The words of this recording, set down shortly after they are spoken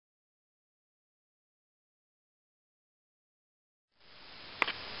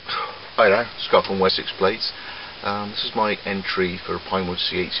Hi there, Scott from West 6 Blades. This is my entry for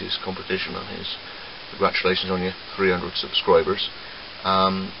PinewoodCh's competition on his. Congratulations on your 300 subscribers.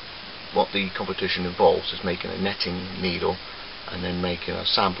 What the competition involves is making a netting needle and then making a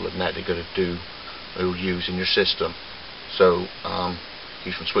sample of net you'll use in your system. So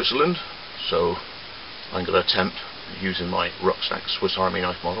he's from Switzerland, so I'm going to attempt using my Rucksack Swiss Army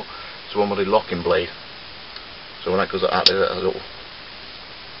knife model. It's the one with a locking blade. So when that goes out there, a little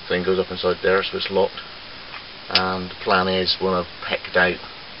thing goes up inside there, so it's locked. And the plan is, when I've pecked out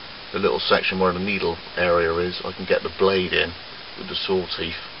the little section where the needle area is, I can get the blade in with the saw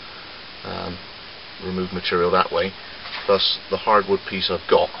teeth, remove material that way. Plus the hardwood piece I've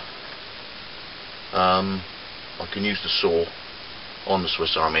got, I can use the saw on the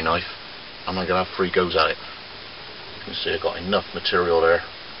Swiss Army knife, and I'm going to have 3 goes at it. You can see I've got enough material there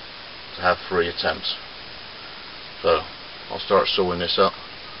to have 3 attempts. So I'll start sawing this up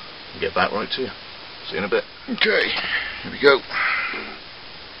and get back right to you. See you in a bit. Okay, here we go.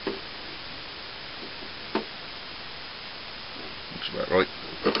 Looks about right.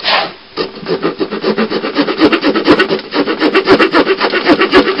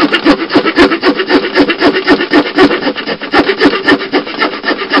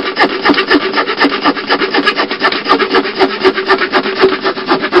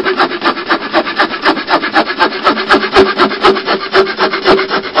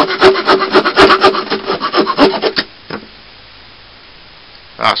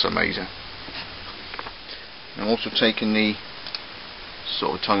 That's amazing. I'm also taking the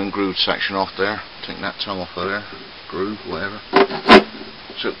sort of tongue and groove section off there. Taking that tongue off of there, groove, whatever.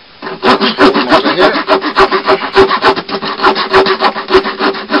 So let's hold them onto here.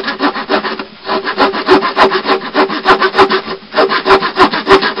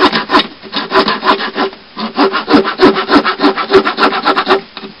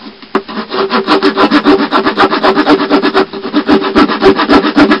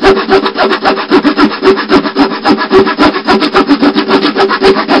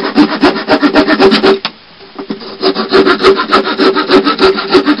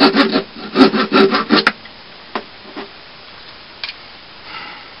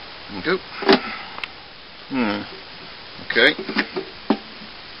 Go. Okay.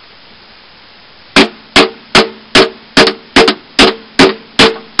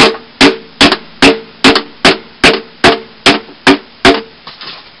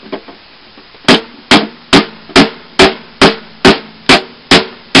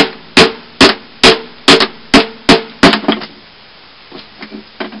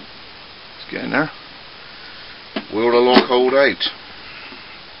 Let's get in there. Will the lock hold out?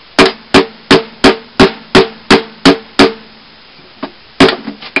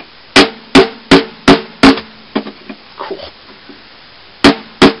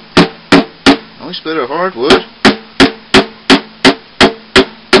 Nice bit of hardwood.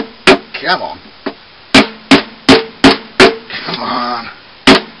 Come on. Come on.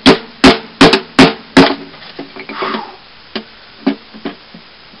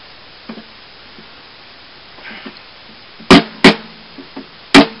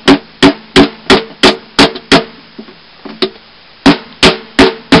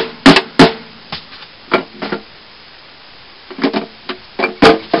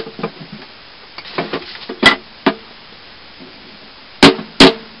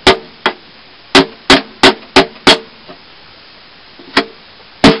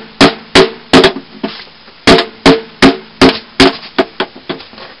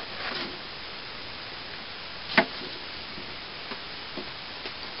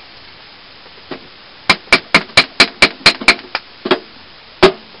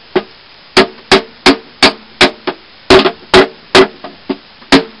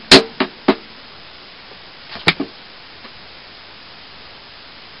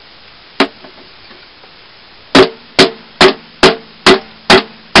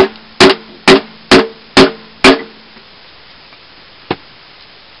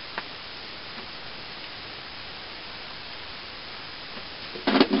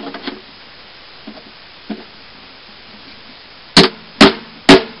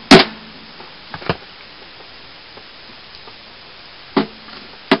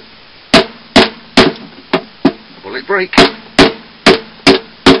 Will it break?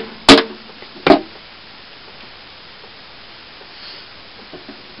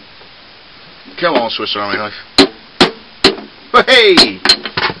 Come on, Swiss Army knife. Hey!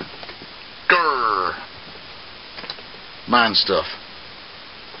 Grrr! Man stuff.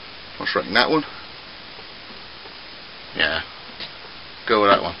 What's writing that one? Yeah. Go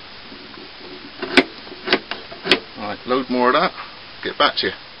with that one. Alright, load more of that. Get back to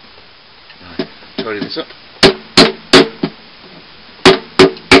you. tidy this up.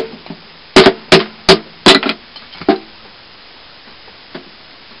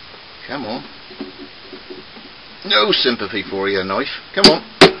 Come on. No sympathy for you, knife. Come on.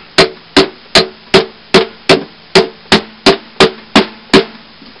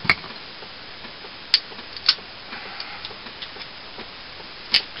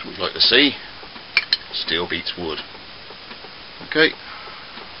 That's what we'd like to see. Steel beats wood. Okay.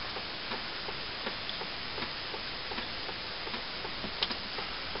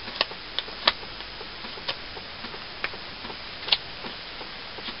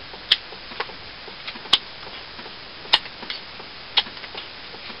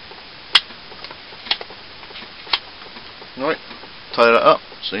 Right, tie that up,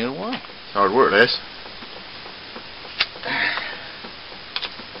 see you in a while. It's hard work, this.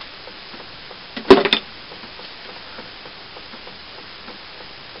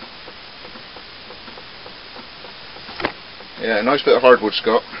 Yeah, nice bit of hardwood,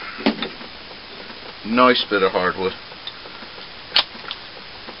 Scott. Nice bit of hardwood.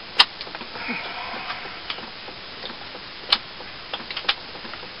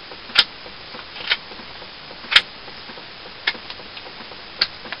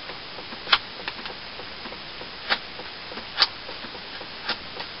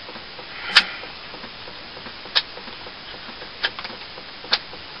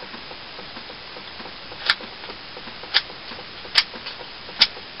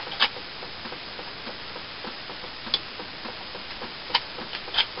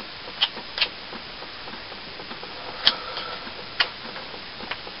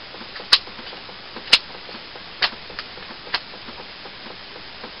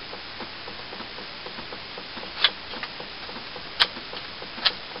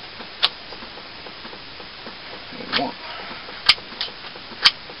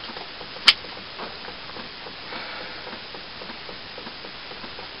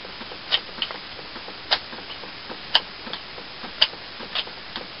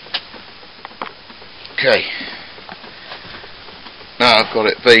 Okay, now I've got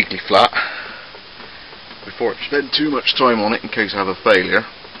it vaguely flat. Before I spend too much time on it in case I have a failure,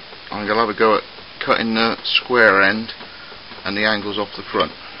 I'm going to have a go at cutting the square end and the angles off the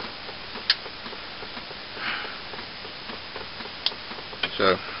front.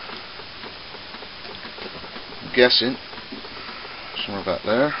 So, I'm guessing somewhere about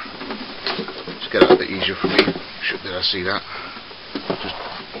there. Let's get it a bit easier for me. Should be able to see that. Just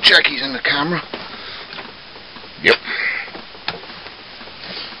check he's in the camera. Yep.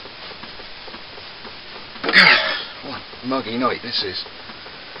 What a muggy night this is.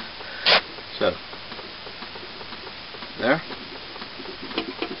 So, there.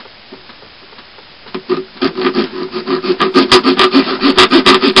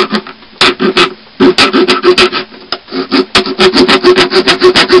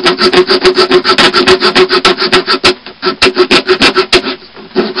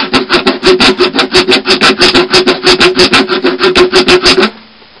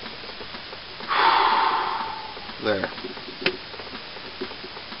 There.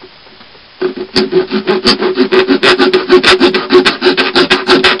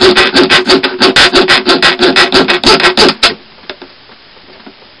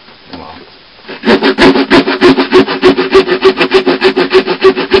 Come on.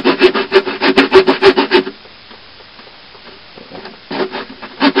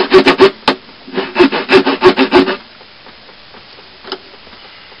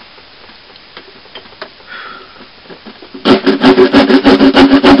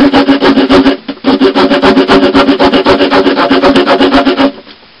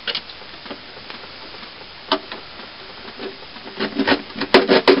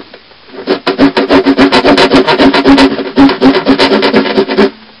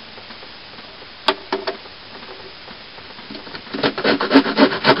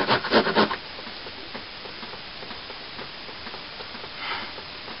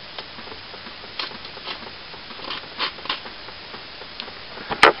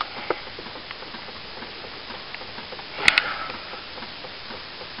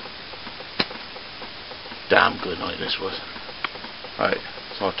 Damn good night this was. Right,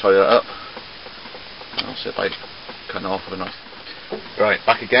 so I'll tie that up. I'll see if I cut it off with a knife. Right,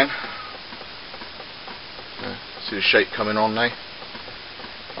 back again. See the shape coming on now?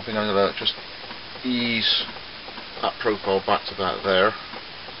 I think I'm going to just ease that profile back to about there.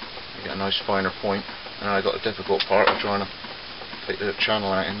 You get a nice finer point. And I got a difficult part of trying to take the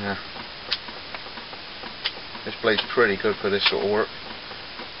channel out in there. This blade's pretty good for this sort of work,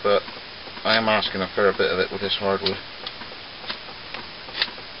 but I am asking a fair bit of it with this hardwood.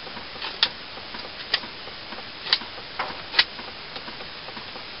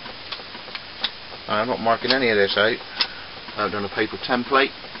 I'm not marking any of this out. I've done a paper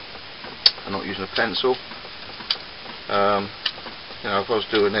template. I'm not using a pencil. You know, if I was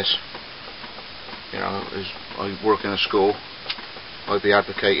doing this, you know, as I work in a school, I'd be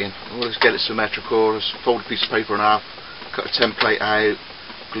advocating, well, let's get it symmetrical, let's fold a piece of paper in half, cut a template out,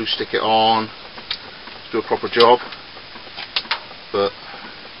 glue stick it on, let's do a proper job. But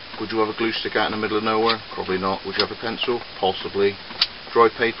would you have a glue stick out in the middle of nowhere? Probably not. Would you have a pencil? Possibly. Dry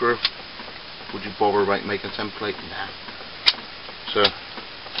paper? Would you bother about making a template? Nah. So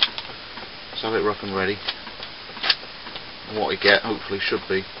let's have it rough and ready. And what we get hopefully should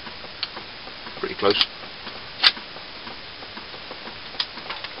be pretty close.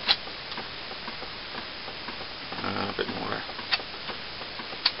 A bit more there.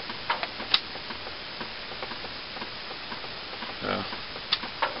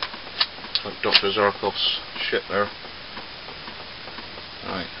 Like Dr. Zarkov's shit there.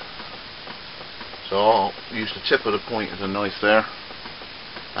 Right. So I'll use the tip of the point of the knife there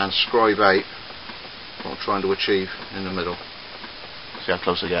and scribe out what I'm trying to achieve in the middle. See how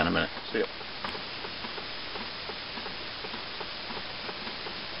close I get in a minute. See ya.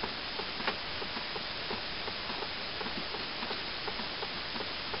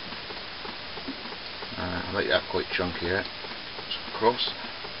 I like that quite chunky there. So across.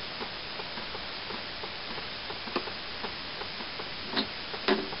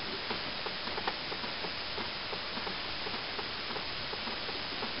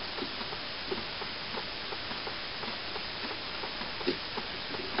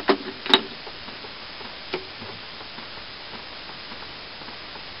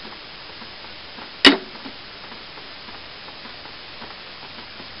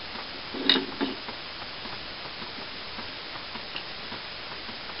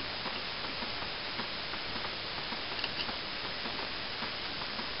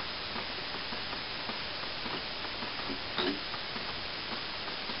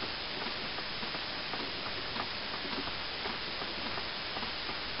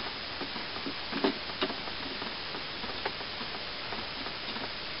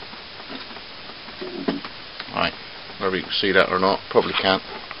 Right, whether you can see that or not, probably can't.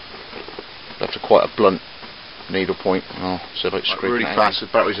 That's quite a blunt needle point. I'll see if I can scrape really fast. The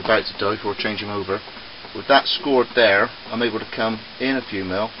battery's about to die before I change him over. With that scored there, I'm able to come in a few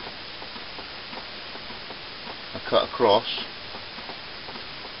mil and cut across.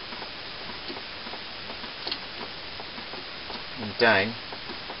 And down.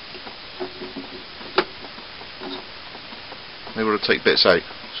 I'm able to take bits out,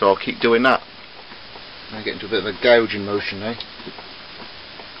 so I'll keep doing that. I get into a bit of a gouging motion now.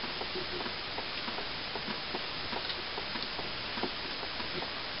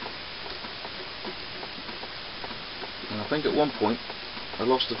 And I think at one point I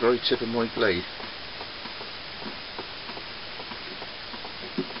lost the very tip of my blade.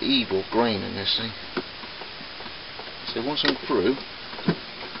 Evil grain in this thing. So once I'm through,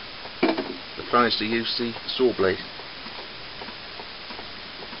 the plan is to use the saw blade.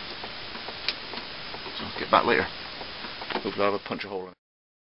 I'll get back later. Hopefully I'll have a punch a hole in it.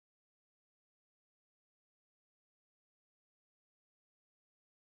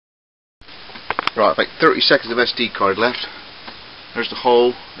 Right, about 30 seconds of SD card left. There's the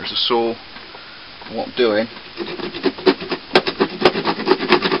hole, there's the saw. And what I'm doing,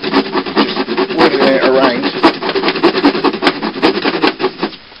 just wiggling it around.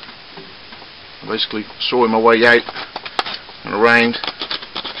 I'm basically sawing my way out and around,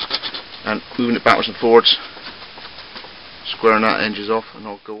 and moving it backwards and forwards, squaring that edges off, and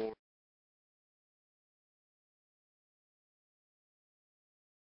I'll go over.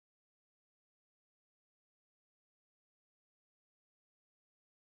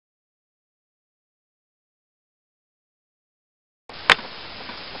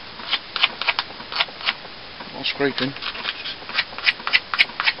 All scraping.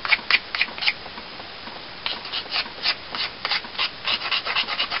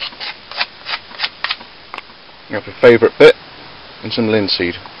 You have a favourite bit and some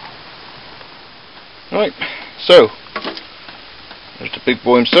linseed. Right, so there's the big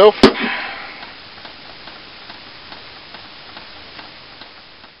boy himself.